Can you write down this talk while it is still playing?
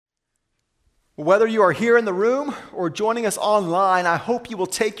Whether you are here in the room or joining us online, I hope you will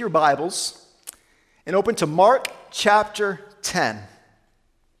take your Bibles and open to Mark chapter 10.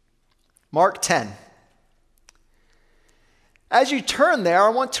 Mark 10. As you turn there, I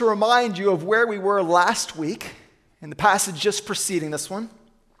want to remind you of where we were last week in the passage just preceding this one.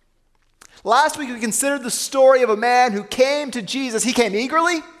 Last week we considered the story of a man who came to Jesus. He came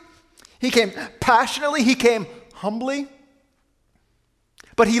eagerly, he came passionately, he came humbly,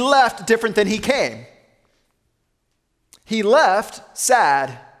 but he left different than he came. He left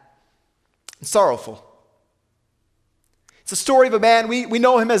sad and sorrowful. It's a story of a man, we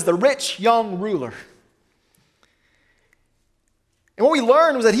know him as the rich young ruler. And what we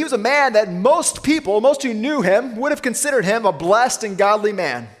learned was that he was a man that most who knew him, would have considered him a blessed and godly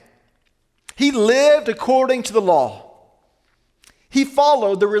man. He lived according to the law. He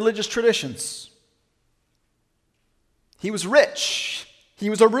followed the religious traditions. He was rich. He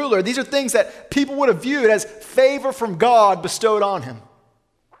was a ruler. These are things that people would have viewed as favor from God bestowed on him.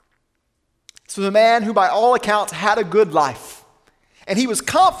 This was a man who by all accounts had a good life. And he was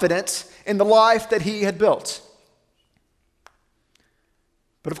confident in the life that he had built.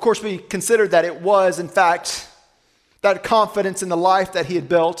 But of course we considered that it was in fact that confidence in the life that he had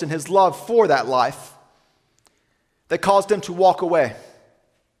built and his love for that life that caused him to walk away.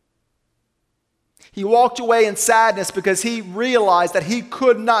 He walked away in sadness because he realized that he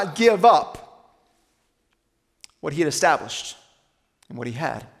could not give up what he had established and what he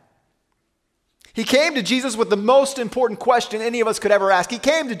had. He came to Jesus with the most important question any of us could ever ask. He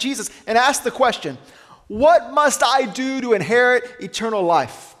came to Jesus and asked the question, "What must I do to inherit eternal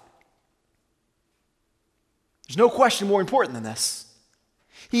life?" There's no question more important than this.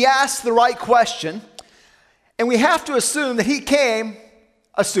 He asked the right question, and we have to assume that he came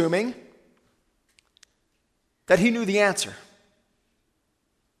assuming that he knew the answer.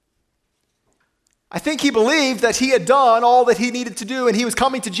 I think he believed that he had done all that he needed to do, and he was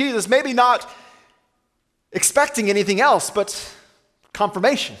coming to Jesus, maybe not expecting anything else but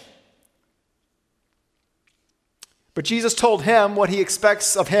confirmation. But Jesus told him what he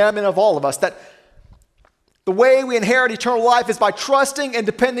expects of him and of all of us, that the way we inherit eternal life is by trusting and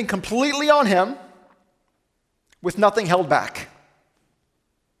depending completely on him with nothing held back.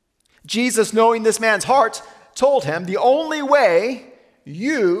 Jesus, knowing this man's heart, told him the only way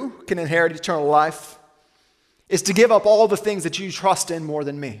you can inherit eternal life is to give up all the things that you trust in more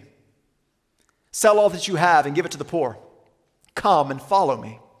than me. Sell all that you have and give it to the poor. Come and follow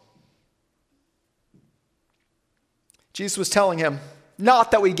me. Jesus was telling him,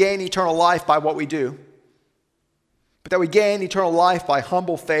 not that we gain eternal life by what we do, but that we gain eternal life by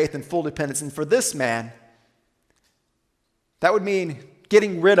humble faith and full dependence. And for this man, that would mean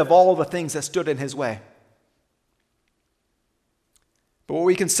getting rid of all the things that stood in his way. But what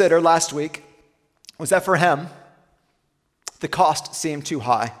we considered last week was that for him, the cost seemed too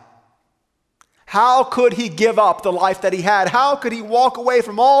high. How could he give up the life that he had? How could he walk away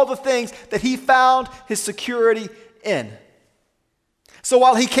from all the things that he found his security in? So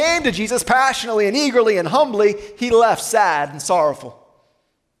while he came to Jesus passionately and eagerly and humbly, he left sad and sorrowful.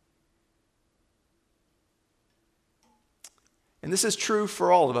 And this is true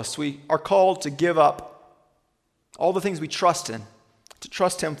for all of us. We are called to give up all the things we trust in, to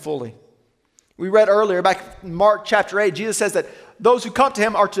trust him fully. We read earlier, back in Mark chapter 8, Jesus says that those who come to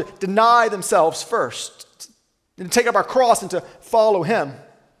him are to deny themselves first, and to take up our cross and to follow him.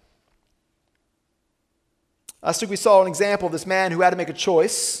 Last week we saw an example of this man who had to make a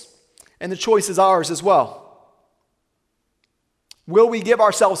choice, and the choice is ours as well. Will we give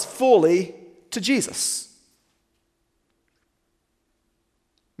ourselves fully to Jesus?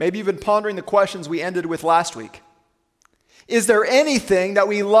 Maybe you've been pondering the questions we ended with last week. Is there anything that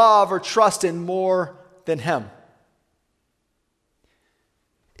we love or trust in more than him?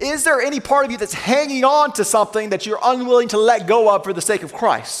 Is there any part of you that's hanging on to something that you're unwilling to let go of for the sake of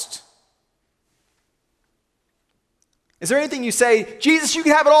Christ? Is there anything you say, Jesus, you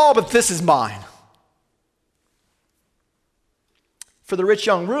can have it all, but this is mine? For the rich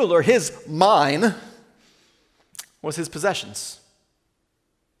young ruler, his mine was his possessions.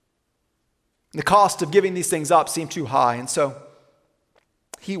 The cost of giving these things up seemed too high, and so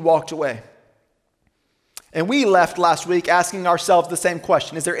he walked away. And we left last week asking ourselves the same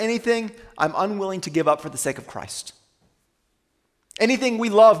question. Is there anything I'm unwilling to give up for the sake of Christ? Anything we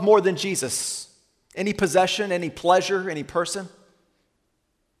love more than Jesus? Any possession, any pleasure, any person?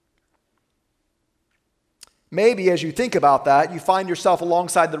 Maybe as you think about that, you find yourself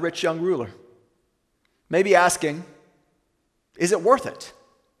alongside the rich young ruler. Maybe asking, is it worth it?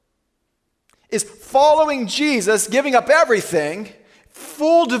 Is following Jesus, giving up everything,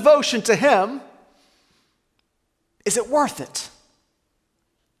 full devotion to him, Is it worth it?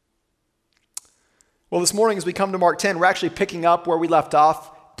 Well, this morning as we come to Mark 10, we're actually picking up where we left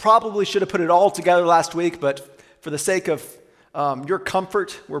off. Probably should have put it all together last week, but for the sake of your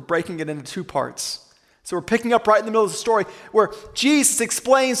comfort, we're breaking it into two parts. So we're picking up right in the middle of the story where Jesus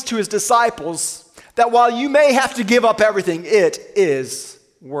explains to his disciples that while you may have to give up everything, it is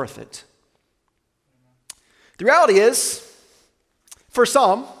worth it. The reality is, for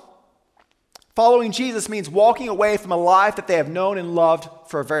some, following Jesus means walking away from a life that they have known and loved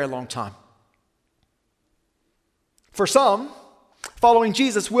for a very long time. For some, following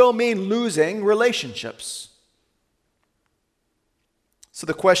Jesus will mean losing relationships. So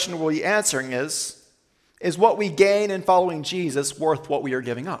the question we'll be answering is what we gain in following Jesus worth what we are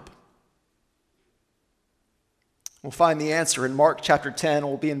giving up? We'll find the answer in Mark chapter 10.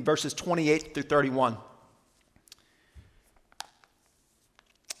 We'll be in verses 28 through 31.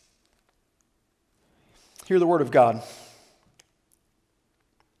 Hear the word of God.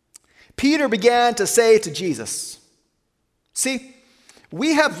 Peter began to say to Jesus, "See,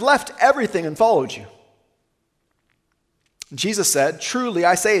 we have left everything and followed you." Jesus said, "Truly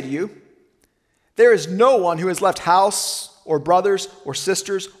I say to you, there is no one who has left house or brothers or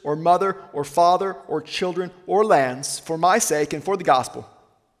sisters or mother or father or children or lands for my sake and for the gospel,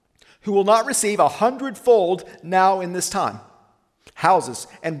 who will not receive 100-fold now in this time, houses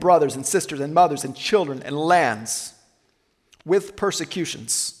and brothers and sisters and mothers and children and lands, with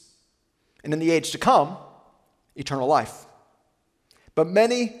persecutions, and in the age to come, eternal life. But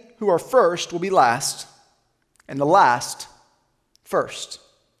many who are first will be last, and the last first."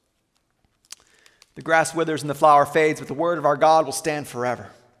 The grass withers and the flower fades, but the word of our God will stand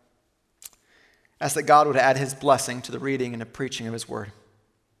forever. Ask that God would add his blessing to the reading and the preaching of his word.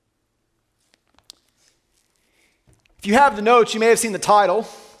 If you have the notes, you may have seen the title,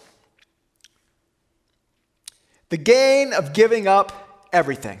 "The Gain of Giving Up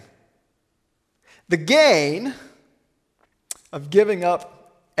Everything." The gain of giving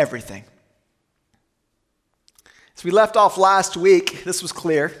up everything. As we left off last week, this was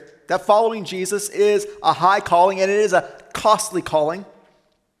clear, that following Jesus is a high calling and it is a costly calling.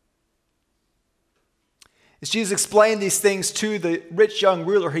 As Jesus explained these things to the rich young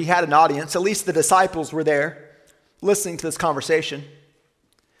ruler, he had an audience. At least the disciples were there listening to this conversation.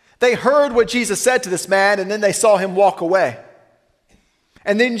 They heard what Jesus said to this man, and then they saw him walk away.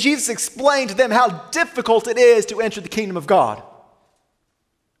 And then Jesus explained to them how difficult it is to enter the kingdom of God.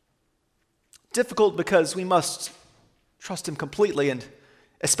 Difficult because we must trust him completely, and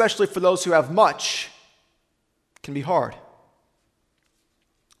especially for those who have much, it can be hard.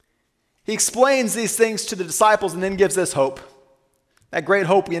 He explains these things to the disciples and then gives this hope, that great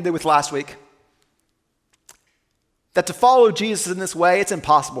hope we ended with last week, that to follow Jesus in this way, it's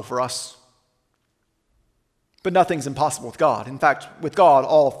impossible for us. But nothing's impossible with God. In fact, with God,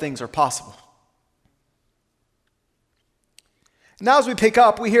 all things are possible. Now as we pick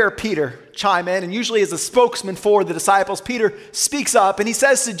up, we hear Peter chime in, and usually as a spokesman for the disciples, Peter speaks up and he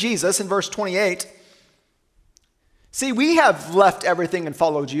says to Jesus in verse 28, "See, we have left everything and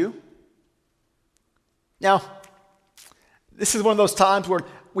followed you." Now, this is one of those times where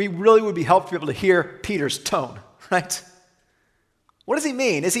we really would be helped to be able to hear Peter's tone, right? What does he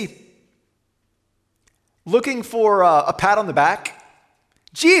mean? Is he looking for a pat on the back?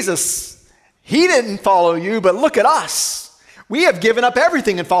 Jesus, he didn't follow you, but look at us. We have given up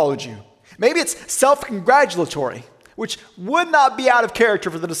everything and followed you. Maybe it's self-congratulatory, which would not be out of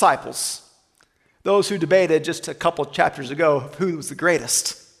character for the disciples, those who debated just a couple of chapters ago who was the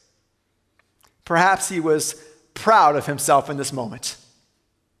greatest. Perhaps he was proud of himself in this moment.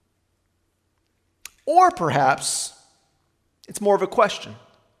 Or perhaps it's more of a question.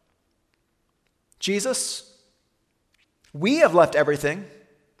 Jesus, we have left everything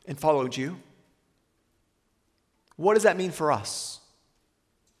and followed you. What does that mean for us?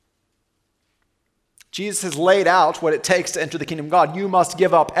 Jesus has laid out what it takes to enter the kingdom of God. You must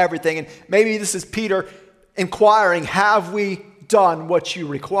give up everything. And maybe this is Peter inquiring, have we done what you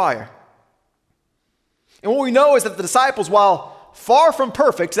require? And what we know is that the disciples, while far from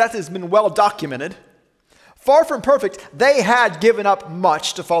perfect, that has been well documented, far from perfect, they had given up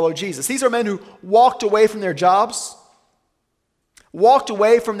much to follow Jesus. These are men who walked away from their jobs, walked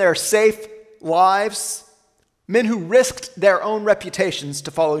away from their safe lives, men who risked their own reputations to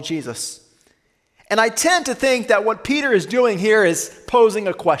follow Jesus. And I tend to think that what Peter is doing here is posing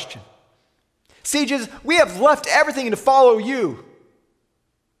a question. See, Jesus, we have left everything to follow you.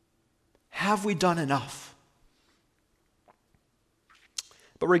 Have we done enough?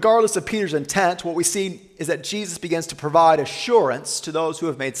 But regardless of Peter's intent, what we see is that Jesus begins to provide assurance to those who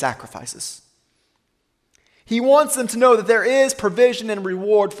have made sacrifices. He wants them to know that there is provision and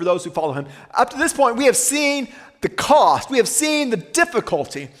reward for those who follow him. Up to this point, we have seen the cost. We have seen the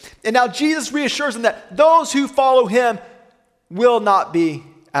difficulty. And now Jesus reassures them that those who follow him will not be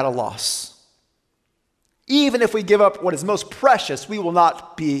at a loss. Even if we give up what is most precious, we will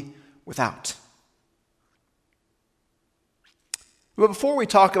not be without. But before we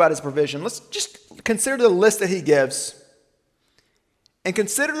talk about his provision, let's just consider the list that he gives and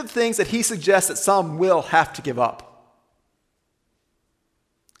consider the things that he suggests that some will have to give up.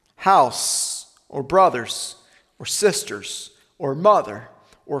 House, or brothers, or sisters, or mother,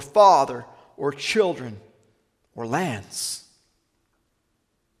 or father, or children, or lands.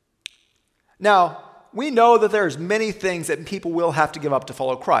 Now, we know that there's many things that people will have to give up to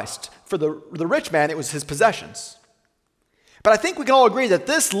follow Christ. For the rich man, it was his possessions. But I think we can all agree that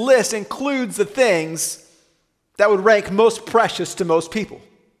this list includes the things that would rank most precious to most people.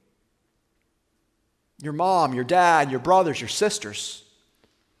 Your mom, your dad, your brothers, your sisters.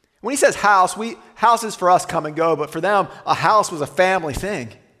 When he says house, houses for us come and go, but for them, a house was a family thing.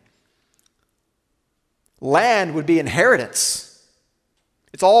 Land would be inheritance.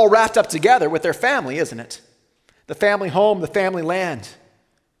 It's all wrapped up together with their family, isn't it? The family home, the family land.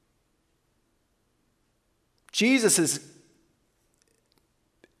 Jesus is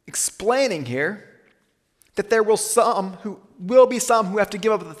explaining here that there will be some who have to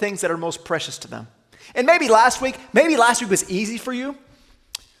give up the things that are most precious to them. And maybe last week was easy for you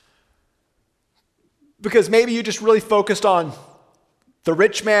because maybe you just really focused on the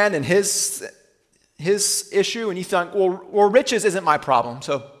rich man and his issue, and you thought, well, riches isn't my problem,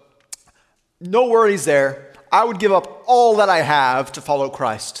 so no worries there. I would give up all that I have to follow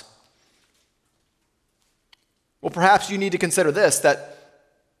Christ. Well, perhaps you need to consider this, that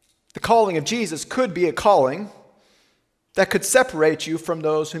the calling of Jesus could be a calling that could separate you from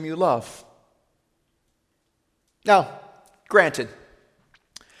those whom you love. Now, granted,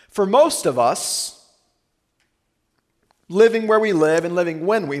 for most of us, living where we live and living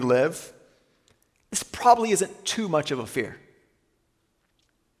when we live, this probably isn't too much of a fear.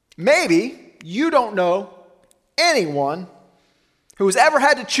 Maybe you don't know anyone who has ever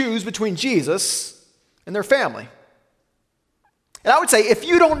had to choose between Jesus and their family. And I would say, if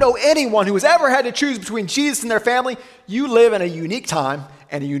you don't know anyone who has ever had to choose between Jesus and their family, you live in a unique time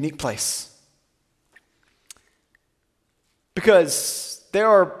and a unique place. Because there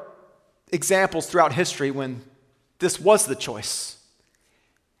are examples throughout history when this was the choice.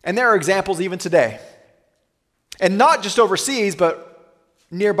 And there are examples even today. And not just overseas, but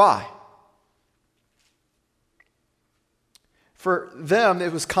nearby. For them,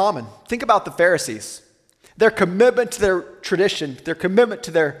 it was common. Think about the Pharisees. Their commitment to their tradition, their commitment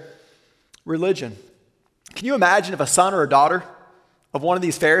to their religion. Can you imagine if a son or a daughter of one of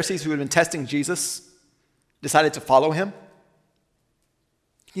these Pharisees who had been testing Jesus decided to follow him?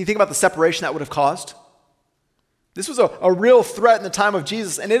 Can you think about the separation that would have caused? This was a real threat in the time of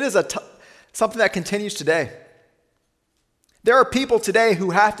Jesus, and it is something that continues today. There are people today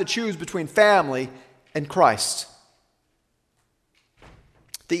who have to choose between family and Christ.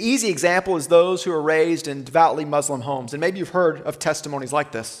 The easy example is those who are raised in devoutly Muslim homes, and maybe you've heard of testimonies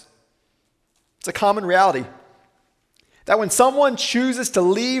like this. It's a common reality that when someone chooses to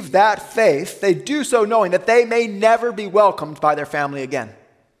leave that faith, they do so knowing that they may never be welcomed by their family again.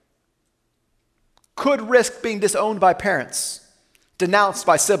 Could risk being disowned by parents, denounced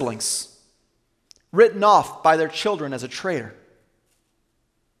by siblings, written off by their children as a traitor.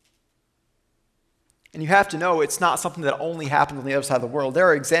 And you have to know it's not something that only happens on the other side of the world. There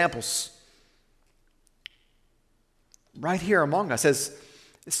are examples right here among us. As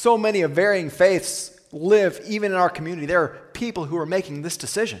so many of varying faiths live even in our community, there are people who are making this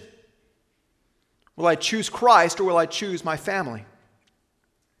decision. Will I choose Christ or will I choose my family?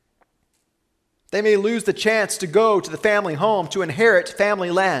 They may lose the chance to go to the family home, to inherit family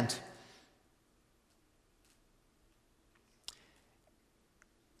land.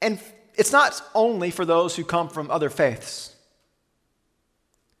 And it's not only for those who come from other faiths.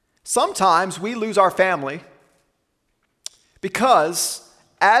 Sometimes we lose our family because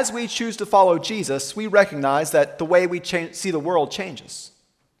as we choose to follow Jesus, we recognize that the way we see the world changes.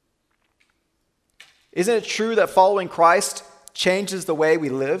 Isn't it true that following Christ changes the way we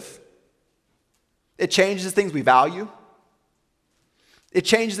live? It changes the things we value. It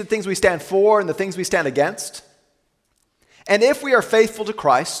changes the things we stand for and the things we stand against. And if we are faithful to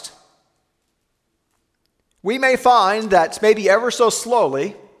Christ, we may find that maybe ever so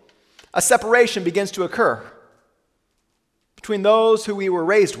slowly, a separation begins to occur between those who we were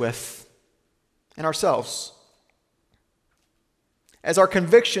raised with and ourselves. as our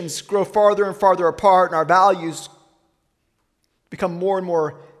convictions grow farther and farther apart and our values become more and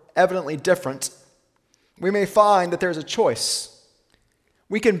more evidently different, we may find that there's a choice.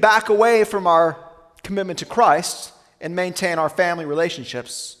 We can back away from our commitment to Christ and maintain our family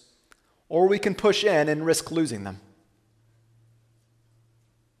relationships, or we can push in and risk losing them.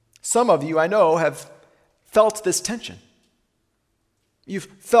 Some of you, I know, have felt this tension. You've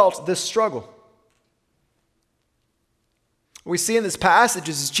felt this struggle. What we see in this passage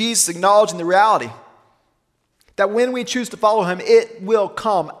is Jesus acknowledging the reality that when we choose to follow him, it will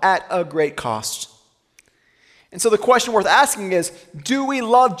come at a great cost. And so the question worth asking is, do we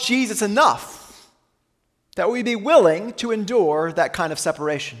love Jesus enough that we'd be willing to endure that kind of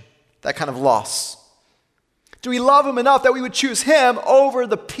separation, that kind of loss? Do we love him enough that we would choose him over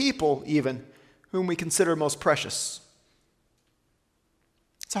the people even whom we consider most precious?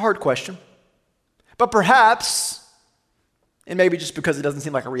 It's a hard question. But perhaps, and maybe just because it doesn't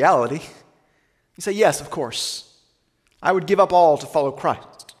seem like a reality, you say, yes, of course. I would give up all to follow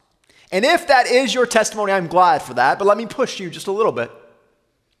Christ. And if that is your testimony, I'm glad for that, but let me push you just a little bit.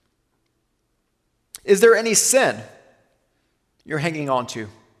 Is there any sin you're hanging on to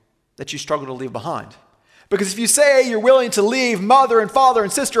that you struggle to leave behind? Because if you say you're willing to leave mother and father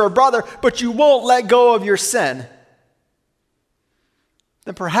and sister or brother, but you won't let go of your sin,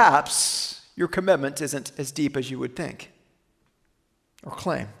 then perhaps your commitment isn't as deep as you would think or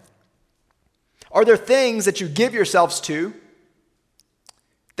claim. Are there things that you give yourselves to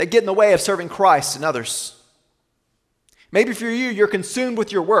that get in the way of serving Christ and others? Maybe for you, you're consumed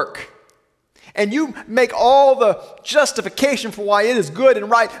with your work, and you make all the justification for why it is good and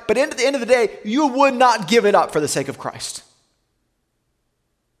right, but at the end of the day, you would not give it up for the sake of Christ.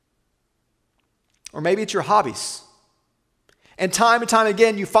 Or maybe it's your hobbies. And time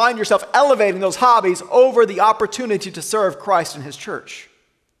again, you find yourself elevating those hobbies over the opportunity to serve Christ and his church.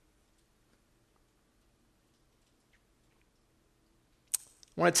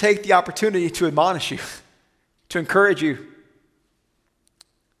 I want to take the opportunity to admonish you, to encourage you.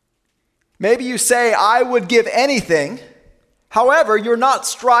 Maybe you say, I would give anything. However, you're not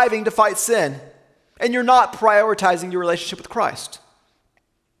striving to fight sin, and you're not prioritizing your relationship with Christ.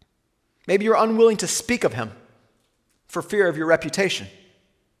 Maybe you're unwilling to speak of him for fear of your reputation.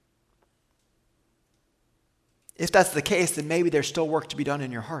 If that's the case, then maybe there's still work to be done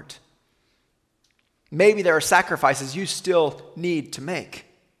in your heart. Maybe there are sacrifices you still need to make.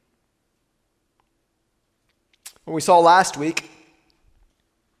 What we saw last week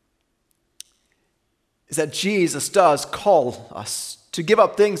is that Jesus does call us to give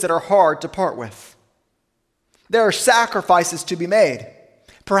up things that are hard to part with. There are sacrifices to be made.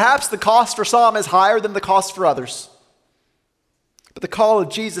 Perhaps the cost for some is higher than the cost for others. But the call of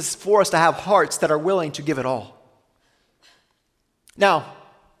Jesus is for us to have hearts that are willing to give it all. Now,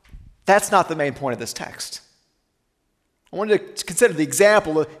 that's not the main point of this text. I wanted to consider the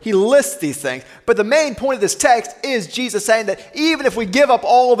example. He lists these things. But the main point of this text is Jesus saying that even if we give up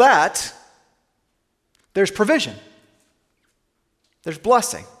all that, there's provision. There's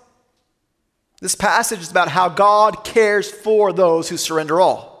blessing. This passage is about how God cares for those who surrender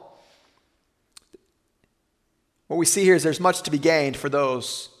all. What we see here is there's much to be gained for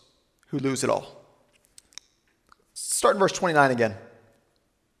those who lose it all. Start in verse 29 again.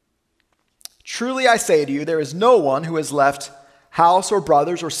 Truly I say to you, there is no one who has left house or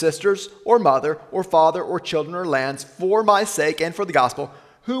brothers or sisters or mother or father or children or lands for my sake and for the gospel,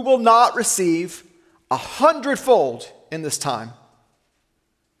 who will not receive 100-fold in this time.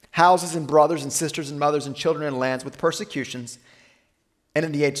 Houses and brothers and sisters and mothers and children and lands with persecutions, and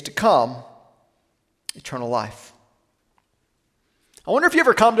in the age to come, eternal life. I wonder if you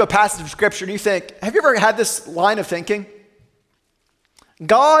ever come to a passage of Scripture and you think, have you ever had this line of thinking?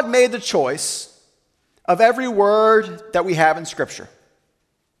 God made the choice of every word that we have in Scripture.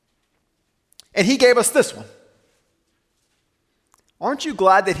 And he gave us this one. Aren't you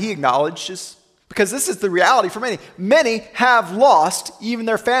glad that he acknowledges? Because this is the reality for many. Many have lost even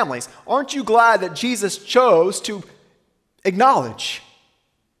their families. Aren't you glad that Jesus chose to acknowledge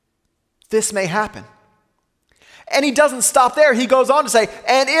this may happen? And he doesn't stop there. He goes on to say,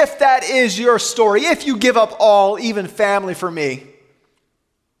 and if that is your story, if you give up all, even family for me,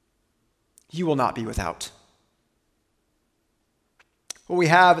 you will not be without. What we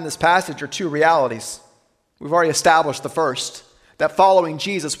have in this passage are two realities. We've already established the first, that following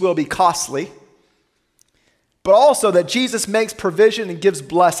Jesus will be costly, but also that Jesus makes provision and gives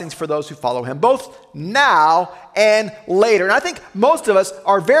blessings for those who follow him, both now and later. And I think most of us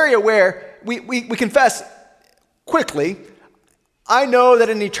are very aware, we confess quickly, I know that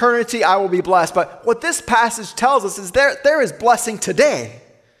in eternity I will be blessed. But what this passage tells us is there is blessing today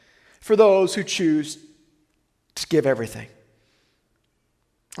for those who choose to give everything.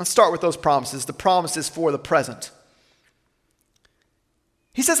 Let's start with those promises. The promises for the present.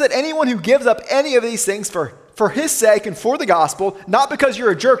 He says that anyone who gives up any of these things for his sake and for the gospel, not because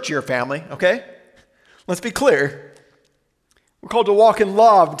you're a jerk to your family, okay? Let's be clear. We're called to walk in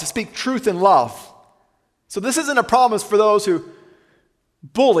love and to speak truth in love. So this isn't a promise for those who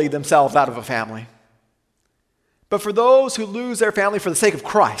bully themselves out of a family, but for those who lose their family for the sake of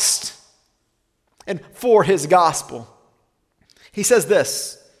Christ and for his gospel. He says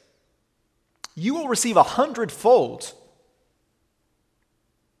this, you will receive 100-fold.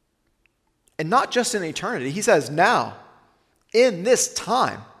 And not just in eternity. He says now, in this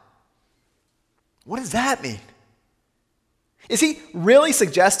time. What does that mean? Is he really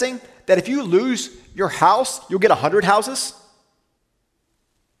suggesting that if you lose your house, you'll get 100 houses?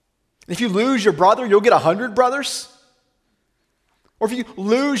 If you lose your brother, you'll get 100 brothers? Or if you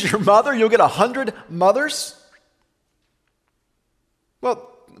lose your mother, you'll get 100 mothers?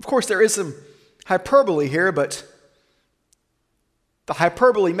 Well, of course, there is some hyperbole here, but the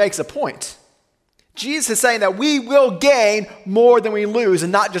hyperbole makes a point. Jesus is saying that we will gain more than we lose,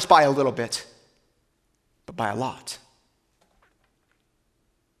 and not just by a little bit, but by a lot.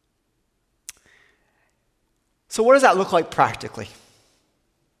 So what does that look like practically?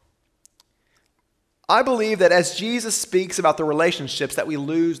 I believe that as Jesus speaks about the relationships that we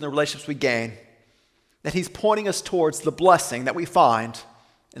lose and the relationships we gain, that he's pointing us towards the blessing that we find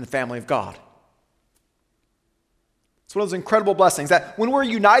in the family of God. It's one of those incredible blessings that when we're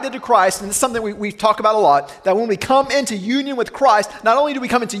united to Christ, and this is something we talk about a lot, that when we come into union with Christ, not only do we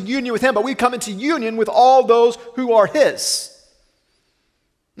come into union with him, but we come into union with all those who are his.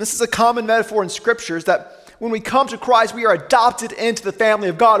 And this is a common metaphor in scriptures that when we come to Christ, we are adopted into the family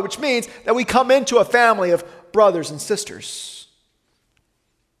of God, which means that we come into a family of brothers and sisters.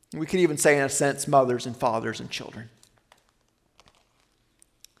 We could even say, in a sense, mothers and fathers and children.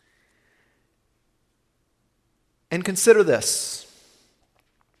 And consider this.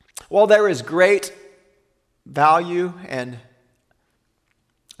 While there is great value and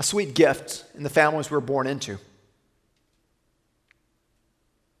a sweet gift in the families we're born into,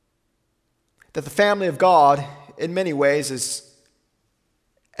 that the family of God, in many ways, is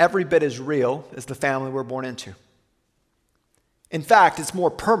every bit as real as the family we're born into. In fact, it's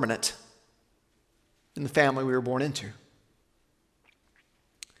more permanent than the family we were born into.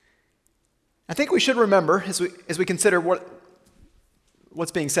 I think we should remember, as we consider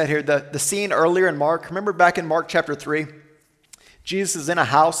what's being said here, the scene earlier in Mark. Remember back in Mark chapter 3, Jesus is in a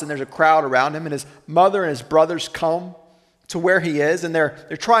house and there's a crowd around him, and his mother and his brothers come to where he is, and they're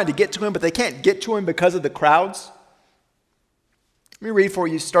trying to get to him, but they can't get to him because of the crowds. Let me read for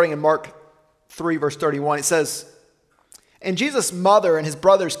you, starting in Mark 3, verse 31. It says, and Jesus' mother and his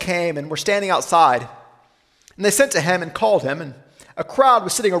brothers came and were standing outside, and they sent to him and called him, and a crowd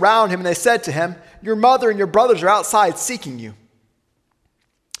was sitting around him, and they said to him, your mother and your brothers are outside seeking you.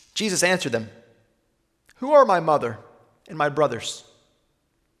 Jesus answered them, who are my mother and my brothers?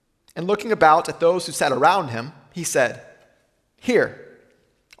 And looking about at those who sat around him, he said, here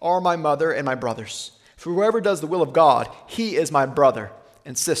are my mother and my brothers. For whoever does the will of God, he is my brother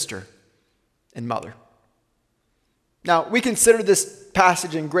and sister and mother. Now, we considered this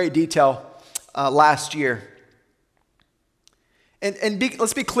passage in great detail last year.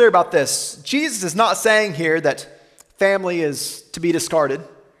 Let's be clear about this. Jesus is not saying here that family is to be discarded.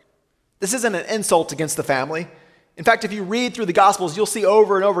 This isn't an insult against the family. In fact, if you read through the Gospels, you'll see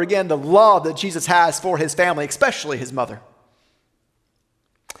over and over again the love that Jesus has for his family, especially his mother.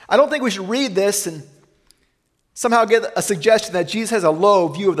 I don't think we should read this and somehow get a suggestion that Jesus has a low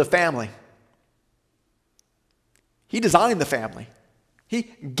view of the family. He designed the family. He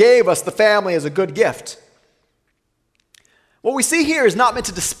gave us the family as a good gift. What we see here is not meant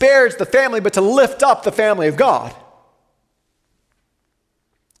to disparage the family, but to lift up the family of God.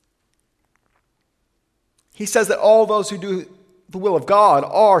 He says that all those who do the will of God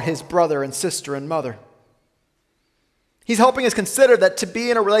are his brother and sister and mother. He's helping us consider that to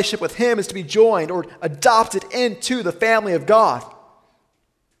be in a relationship with him is to be joined or adopted into the family of God.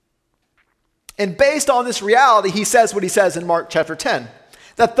 And based on this reality, he says what he says in Mark chapter 10.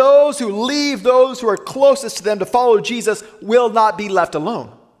 That those who leave those who are closest to them to follow Jesus will not be left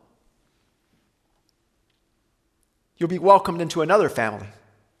alone. You'll be welcomed into another family.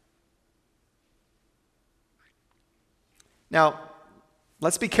 Now,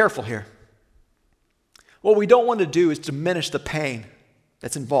 let's be careful here. What we don't want to do is diminish the pain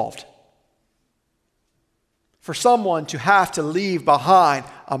that's involved. for someone to have to leave behind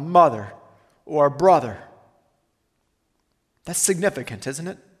a mother or a brother. That's significant, isn't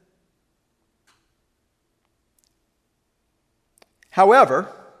it? However,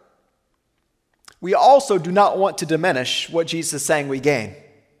 we also do not want to diminish what Jesus is saying we gain,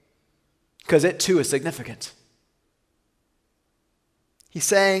 because it too is significant. He's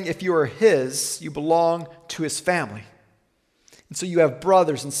saying if you are his, you belong to his family. And so you have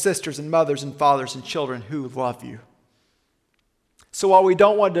brothers and sisters and mothers and fathers and children who love you. So while we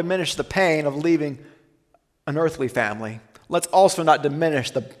don't want to diminish the pain of leaving an earthly family, let's also not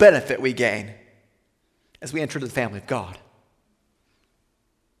diminish the benefit we gain as we enter the family of God.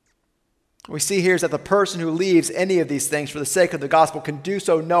 What we see here is that the person who leaves any of these things for the sake of the gospel can do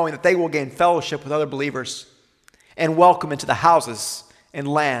so knowing that they will gain fellowship with other believers and welcome into the houses and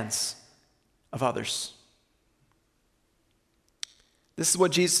lands of others. This is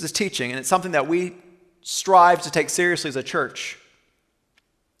what Jesus is teaching, and it's something that we strive to take seriously as a church.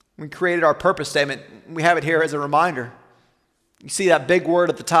 We created our purpose statement. We have it here as a reminder. You see that big word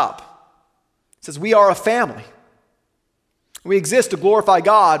at the top. It says, we are a family. We exist to glorify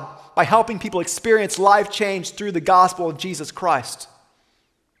God by helping people experience life change through the gospel of Jesus Christ.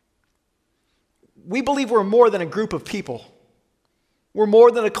 We believe we're more than a group of people. We're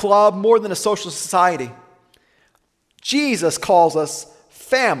more than a club, more than a social society. Jesus calls us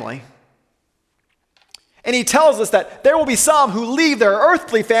family. And he tells us that there will be some who leave their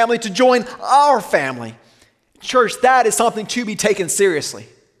earthly family to join our family. Church, that is something to be taken seriously.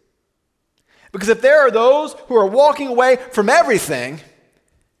 Because if there are those who are walking away from everything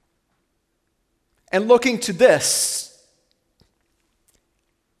and looking to this,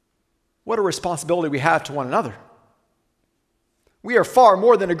 what a responsibility we have to one another. We are far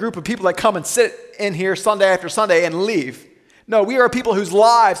more than a group of people that come and sit in here Sunday after Sunday and leave. No, we are people whose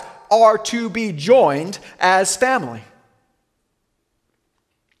lives are to be joined as family.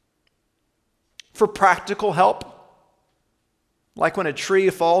 For practical help, like when a tree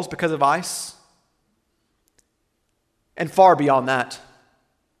falls because of ice, and far beyond that,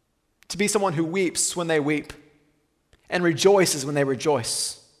 to be someone who weeps when they weep and rejoices when they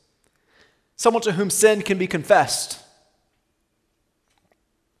rejoice, someone to whom sin can be confessed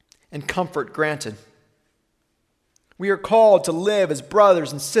and comfort granted. We are called to live as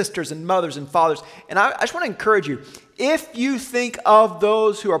brothers and sisters and mothers and fathers. And I just want to encourage you, if you think of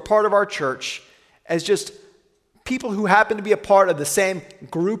those who are part of our church as just people who happen to be a part of the same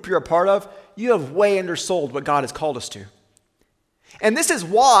group you're a part of, you have way undersold what God has called us to. And this is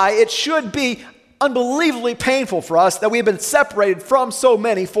why it should be unbelievably painful for us that we have been separated from so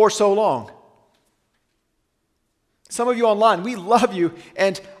many for so long. Some of you online, we love you,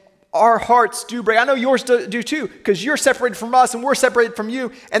 and our hearts do break. I know yours do too, because you're separated from us and we're separated from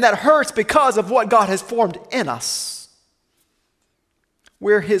you, and that hurts because of what God has formed in us.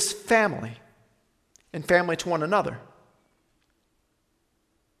 We're his family and family to one another.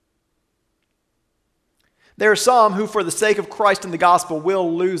 There are some who, for the sake of Christ and the gospel,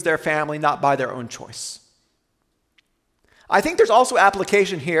 will lose their family not by their own choice. I think there's also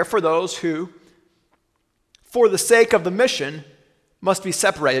application here for those who, for the sake of the mission, must be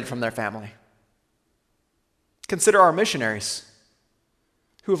separated from their family. Consider our missionaries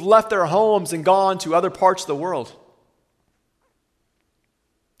who have left their homes and gone to other parts of the world.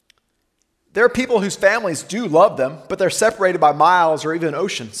 There are people whose families do love them, but they're separated by miles or even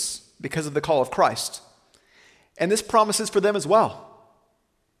oceans because of the call of Christ. And this promises for them as well.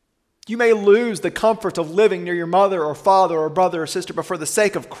 You may lose the comfort of living near your mother or father or brother or sister, but for the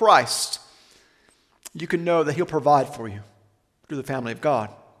sake of Christ, you can know that he'll provide for you through the family of God.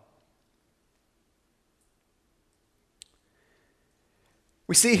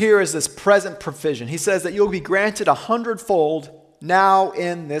 We see here is this present provision. He says that you'll be granted 100-fold now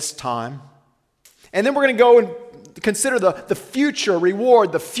in this time. And then we're going to go and consider the future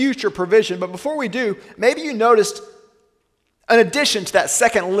reward, the future provision. But before we do, maybe you noticed an addition to that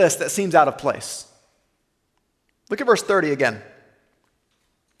second list that seems out of place. Look at verse 30 again.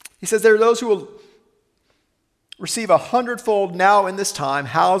 He says there are those who will receive 100-fold now in this time,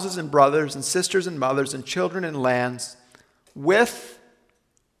 houses and brothers and sisters and mothers and children and lands with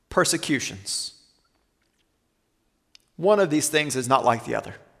persecutions. One of these things is not like the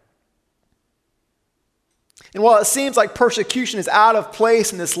other. And while it seems like persecution is out of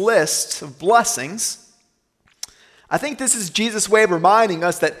place in this list of blessings, I think this is Jesus' way of reminding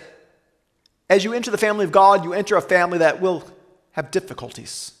us that as you enter the family of God, you enter a family that will have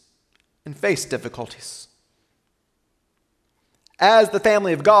difficulties and face difficulties. As the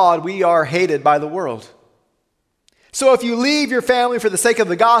family of God, we are hated by the world. So if you leave your family for the sake of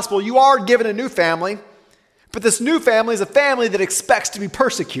the gospel, you are given a new family, But this new family is a family that expects to be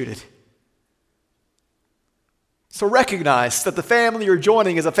persecuted. So recognize that the family you're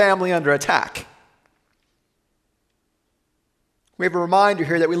joining is a family under attack. We have a reminder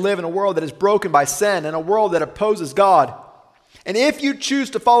here that we live in a world that is broken by sin and a world that opposes God. And if you choose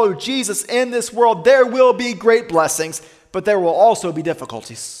to follow Jesus in this world, there will be great blessings, but there will also be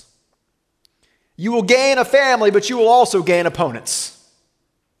difficulties. You will gain a family, but you will also gain opponents.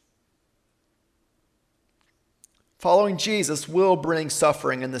 Following Jesus will bring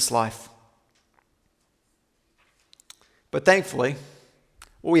suffering in this life. But thankfully,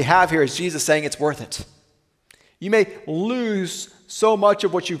 what we have here is Jesus saying it's worth it. You may lose so much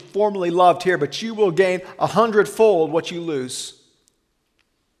of what you formerly loved here, but you will gain 100-fold what you lose.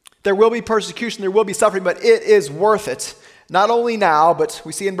 There will be persecution, there will be suffering, but it is worth it. Not only now, but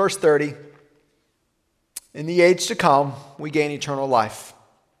we see in verse 30, in the age to come, we gain eternal life.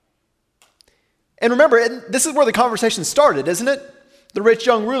 And remember, this is where the conversation started, isn't it? The rich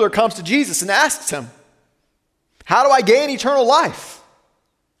young ruler comes to Jesus and asks him, how do I gain eternal life?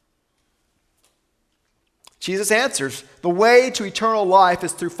 Jesus answers, the way to eternal life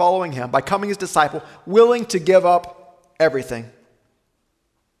is through following him, by becoming his disciple, willing to give up everything.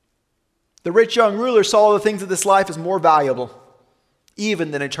 The rich young ruler saw the things of this life as more valuable, even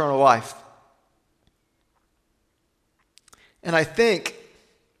than eternal life. And I think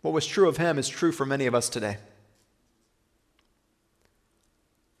what was true of him is true for many of us today.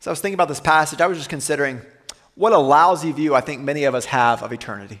 So I was thinking about this passage. I was just considering what a lousy view I think many of us have of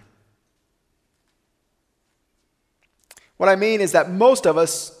eternity. What I mean is that most of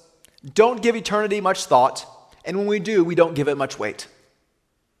us don't give eternity much thought, and when we do, we don't give it much weight.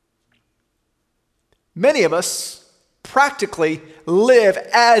 Many of us practically live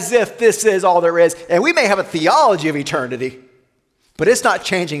as if this is all there is, and we may have a theology of eternity, but it's not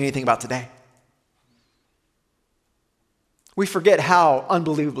changing anything about today. We forget how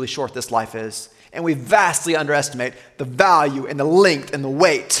unbelievably short this life is, and we vastly underestimate the value and the length and the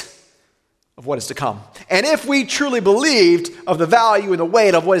weight of what is to come. And if we truly believed of the value and the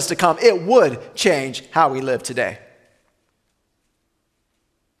weight of what is to come, it would change how we live today.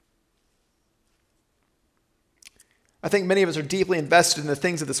 I think many of us are deeply invested in the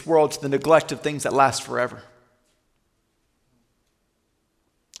things of this world to the neglect of things that last forever.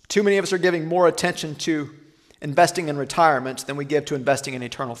 Too many of us are giving more attention to investing in retirement than we give to investing in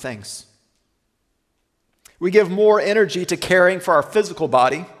eternal things. We give more energy to caring for our physical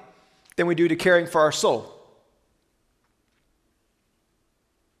body than we do to caring for our soul.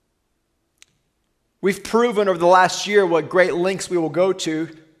 We've proven over the last year what great lengths we will go to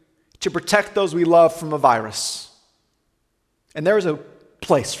protect those we love from a virus. And there is a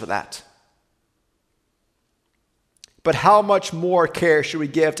place for that. But how much more care should we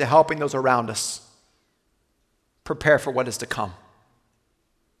give to helping those around us prepare for what is to come?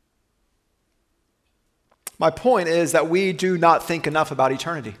 My point is that we do not think enough about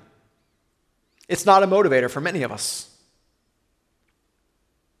eternity. It's not a motivator for many of us.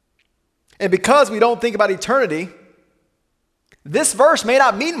 And because we don't think about eternity, this verse may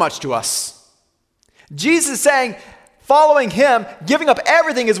not mean much to us. Jesus is saying, following him, giving up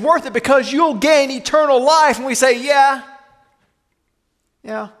everything is worth it because you'll gain eternal life. And we say, yeah.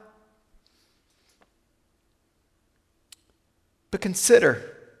 But consider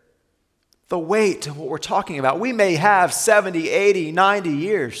the weight of what we're talking about. We may have 70, 80, 90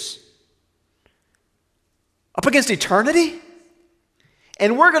 years up against eternity,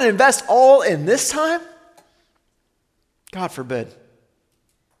 and we're going to invest all in this time? God forbid.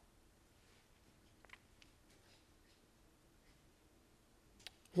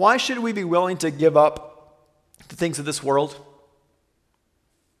 Why should we be willing to give up the things of this world?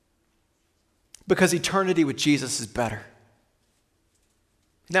 Because eternity with Jesus is better.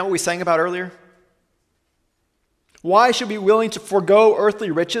 Isn't that what we sang about earlier? Why should we be willing to forego earthly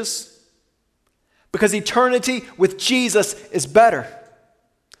riches? Because eternity with Jesus is better.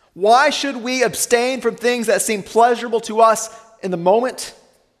 Why should we abstain from things that seem pleasurable to us in the moment?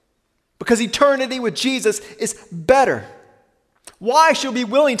 Because eternity with Jesus is better. Why should we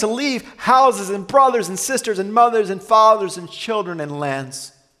be willing to leave houses and brothers and sisters and mothers and fathers and children and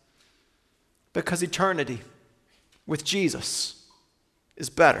lands? Because eternity with Jesus is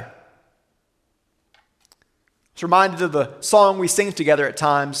better. I was reminded of the song we sing together at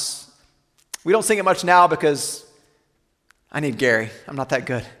times. We don't sing it much now because I need Gary. I'm not that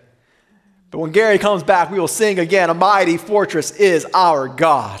good. But when Gary comes back, we will sing again, "A mighty fortress is our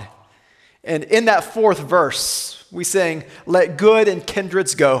God." And in that fourth verse, we sing, "Let good and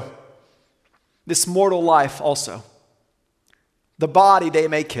kindreds go, this mortal life also. The body they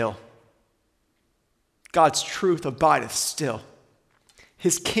may kill, God's truth abideth still.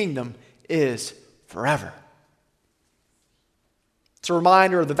 His kingdom is forever. It's a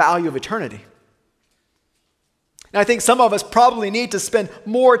reminder of the value of eternity. And I think some of us probably need to spend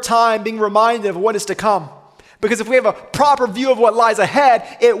more time being reminded of what is to come. Because if we have a proper view of what lies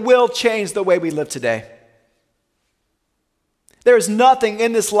ahead, it will change the way we live today. There is nothing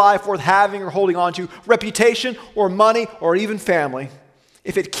in this life worth having or holding on to, reputation or money or even family,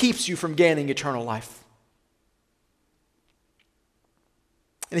 if it keeps you from gaining eternal life.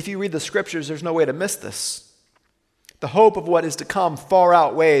 And if you read the scriptures, there's no way to miss this. The hope of what is to come far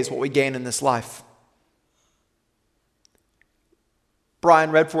outweighs what we gain in this life.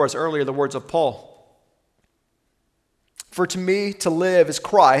 Brian read for us earlier the words of Paul. For to me to live is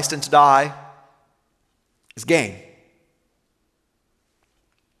Christ, and to die is gain.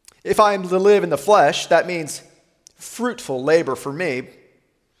 If I am to live in the flesh, that means fruitful labor for me,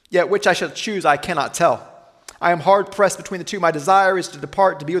 yet which I shall choose I cannot tell. I am hard pressed between the two. My desire is to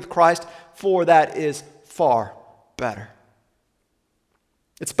depart to be with Christ, for that is far better.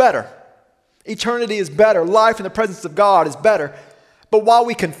 It's better. Eternity is better. Life in the presence of God is better. But while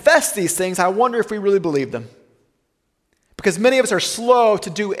we confess these things, I wonder if we really believe them. Because many of us are slow to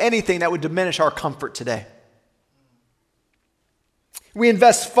do anything that would diminish our comfort today. We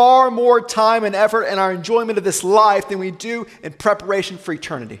invest far more time and effort in our enjoyment of this life than we do in preparation for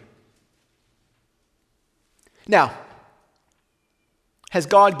eternity. Now, has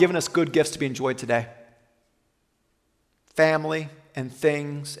God given us good gifts to be enjoyed today? Family and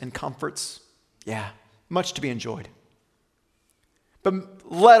things and comforts? Yeah, much to be enjoyed.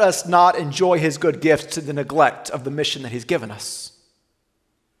 But let us not enjoy his good gifts to the neglect of the mission that he's given us.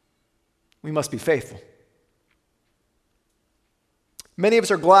 We must be faithful. Many of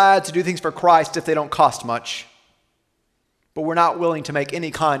us are glad to do things for Christ if they don't cost much, but we're not willing to make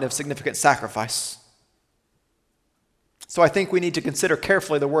any kind of significant sacrifice. So I think we need to consider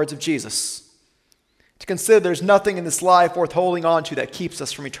carefully the words of Jesus, to consider there's nothing in this life worth holding on to that keeps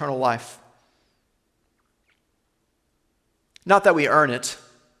us from eternal life. Not that we earn it.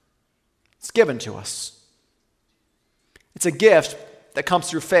 It's given to us. It's a gift that comes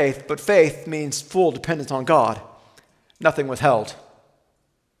through faith, but faith means full dependence on God, nothing withheld.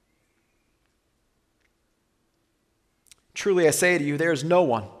 Truly I say to you, there is no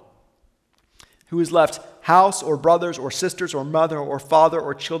one who has left house or brothers or sisters or mother or father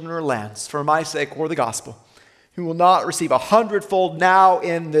or children or lands for my sake or the gospel, who will not receive 100-fold now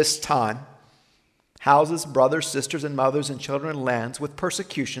in this time, houses, brothers, sisters, and mothers, and children and lands, with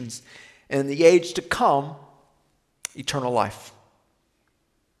persecutions, and in the age to come, eternal life.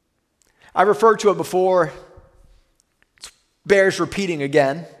 I referred to it before. It bears repeating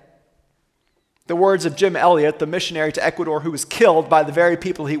again. The words of Jim Elliot, the missionary to Ecuador who was killed by the very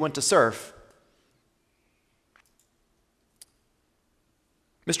people he went to serve.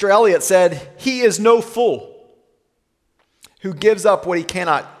 Mr. Elliot said, "He is no fool who gives up what he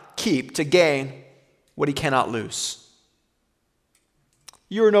cannot keep to gain what he cannot lose."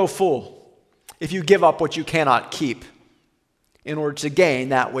 You're no fool if you give up what you cannot keep in order to gain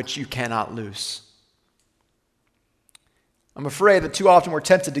that which you cannot lose. I'm afraid that too often we're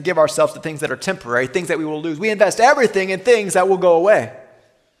tempted to give ourselves to things that are temporary, things that we will lose. We invest everything in things that will go away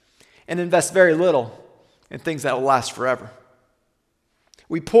and invest very little in things that will last forever.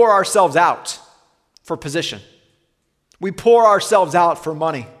 We pour ourselves out for position. We pour ourselves out for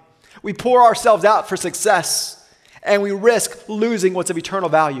money. We pour ourselves out for success, and we risk losing what's of eternal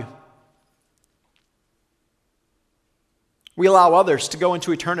value. We allow others to go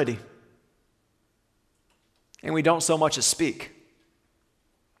into eternity, and we don't so much as speak.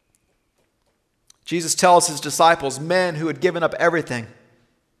 Jesus tells his disciples, men who had given up everything,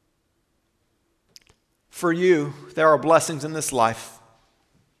 for you, there are blessings in this life,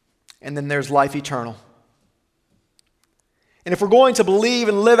 and then there's life eternal. And if we're going to believe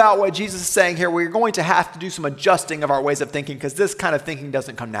and live out what Jesus is saying here, we're going to have to do some adjusting of our ways of thinking, because this kind of thinking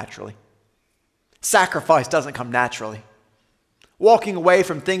doesn't come naturally. Sacrifice doesn't come naturally. Walking away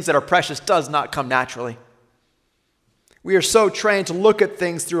from things that are precious does not come naturally. We are so trained to look at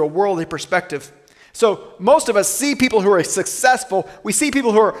things through a worldly perspective. So most of us see people who are successful. We see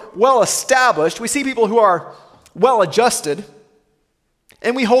people who are well established. We see people who are well adjusted.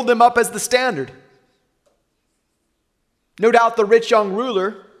 And we hold them up as the standard. No doubt the rich young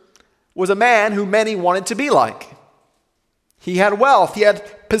ruler was a man who many wanted to be like. He had wealth. He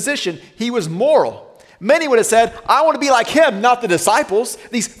had position. He was moral. Many would have said, I want to be like him, not the disciples.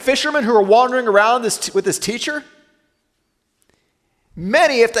 These fishermen who are wandering around with this teacher.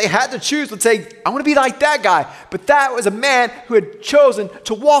 Many, if they had to choose, would say, I want to be like that guy. But that was a man who had chosen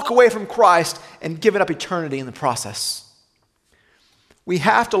to walk away from Christ and given up eternity in the process. We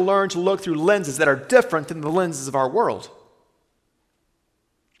have to learn to look through lenses that are different than the lenses of our world.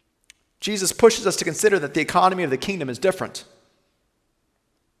 Jesus pushes us to consider that the economy of the kingdom is different.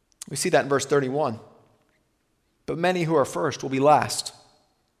 We see that in verse 31. But many who are first will be last,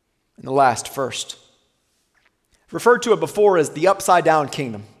 and the last first. I've referred to it before as the upside-down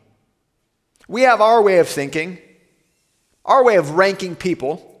kingdom. We have our way of thinking, our way of ranking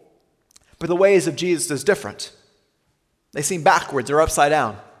people, but the ways of Jesus is different. They seem backwards or upside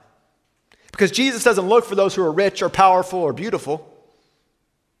down. Because Jesus doesn't look for those who are rich or powerful or beautiful,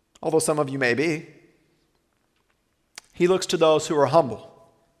 although some of you may be. He looks to those who are humble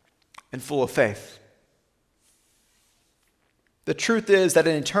and full of faith. The truth is that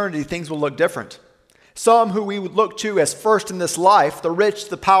in eternity, things will look different. Some who we would look to as first in this life, the rich,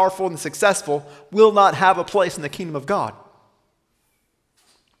 the powerful, and the successful, will not have a place in the kingdom of God.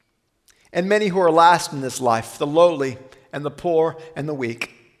 And many who are last in this life, the lowly and the poor and the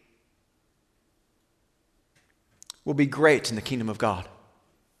weak, will be great in the kingdom of God.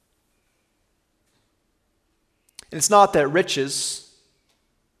 And it's not that riches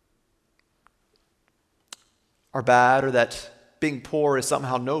are bad or that being poor is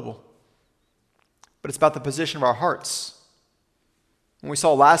somehow noble, but it's about the position of our hearts. What we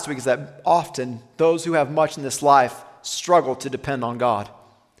saw last week is that often those who have much in this life struggle to depend on God,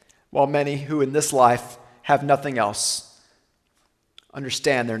 while many who in this life have nothing else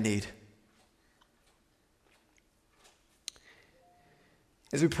understand their need.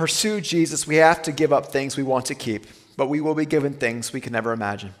 As we pursue Jesus, we have to give up things we want to keep, but we will be given things we can never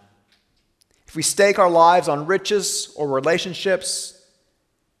imagine. If we stake our lives on riches or relationships,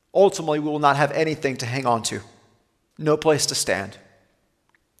 ultimately we will not have anything to hang on to, no place to stand.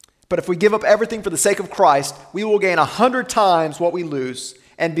 But if we give up everything for the sake of Christ, we will gain 100 times what we lose,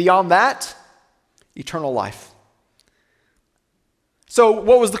 and beyond that, eternal life. So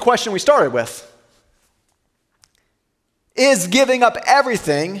what was the question we started with? Is giving up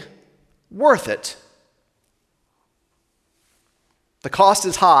everything worth it? The cost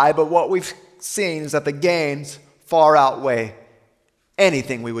is high, but what we've seen is that the gains far outweigh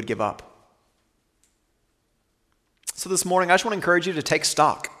anything we would give up. So this morning, I just want to encourage you to take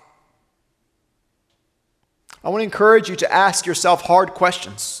stock. I want to encourage you to ask yourself hard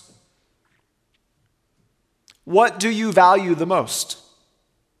questions. What do you value the most?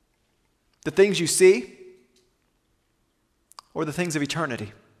 The things you see or the things of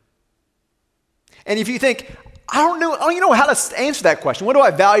eternity? And if you think, I don't even know how to answer that question. What do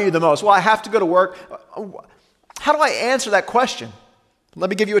I value the most? Well, I have to go to work. How do I answer that question? Let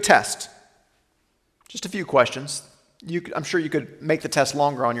me give you a test. Just a few questions. I'm sure you could make the test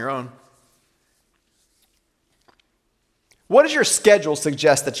longer on your own. What does your schedule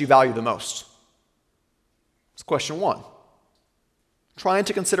suggest that you value the most? That's question one. Trying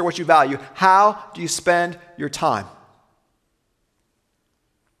to consider what you value. How do you spend your time?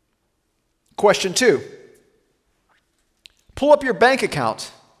 Question two. Pull up your bank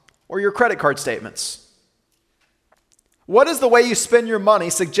account or your credit card statements. What does the way you spend your money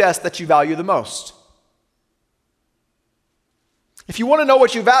suggest that you value the most? If you want to know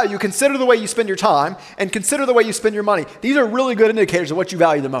what you value, consider the way you spend your time and consider the way you spend your money. These are really good indicators of what you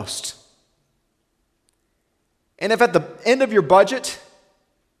value the most. And if at the end of your budget,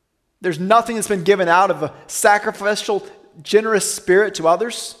 there's nothing that's been given out of a sacrificial, generous spirit to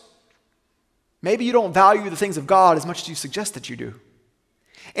others, maybe you don't value the things of God as much as you suggest that you do.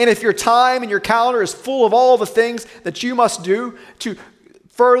 And if your time and your calendar is full of all the things that you must do to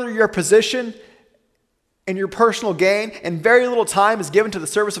further your position and your personal gain, and very little time is given to the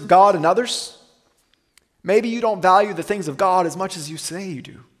service of God and others, maybe you don't value the things of God as much as you say you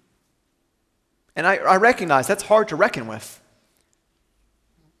do. And I recognize that's hard to reckon with,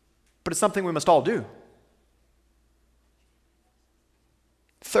 but it's something we must all do.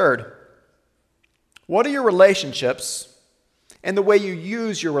 Third, what are your relationships and the way you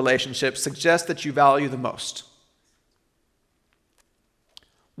use your relationships suggest that you value the most?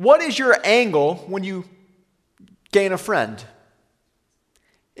 What is your angle when you gain a friend?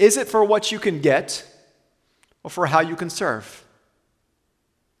 Is it for what you can get or for how you can serve?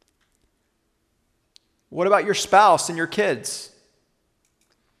 What about your spouse and your kids?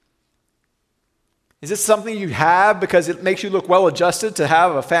 Is this something you have because it makes you look well-adjusted to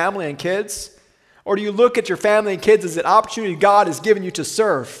have a family and kids? Or do you look at your family and kids as an opportunity God has given you to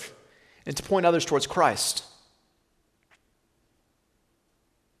serve and to point others towards Christ?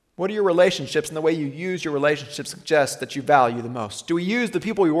 What are your relationships, and the way you use your relationships suggests that you value the most? Do we use the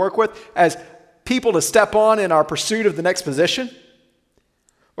people we work with as people to step on in our pursuit of the next position?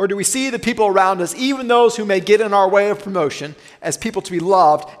 Or do we see the people around us, even those who may get in our way of promotion, as people to be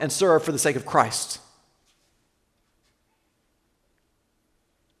loved and served for the sake of Christ?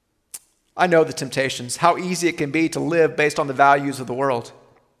 I know the temptations, how easy it can be to live based on the values of the world.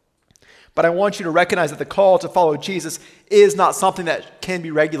 But I want you to recognize that the call to follow Jesus is not something that can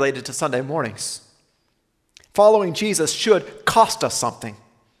be regulated to Sunday mornings. Following Jesus should cost us something.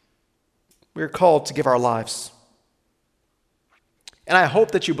 We are called to give our lives. And I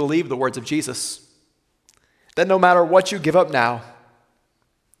hope that you believe the words of Jesus, that no matter what you give up now,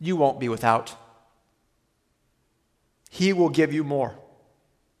 you won't be without. He will give you more,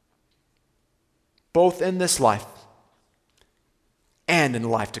 both in this life and in the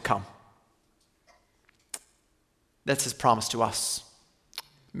life to come. That's his promise to us.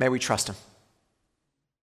 May we trust him.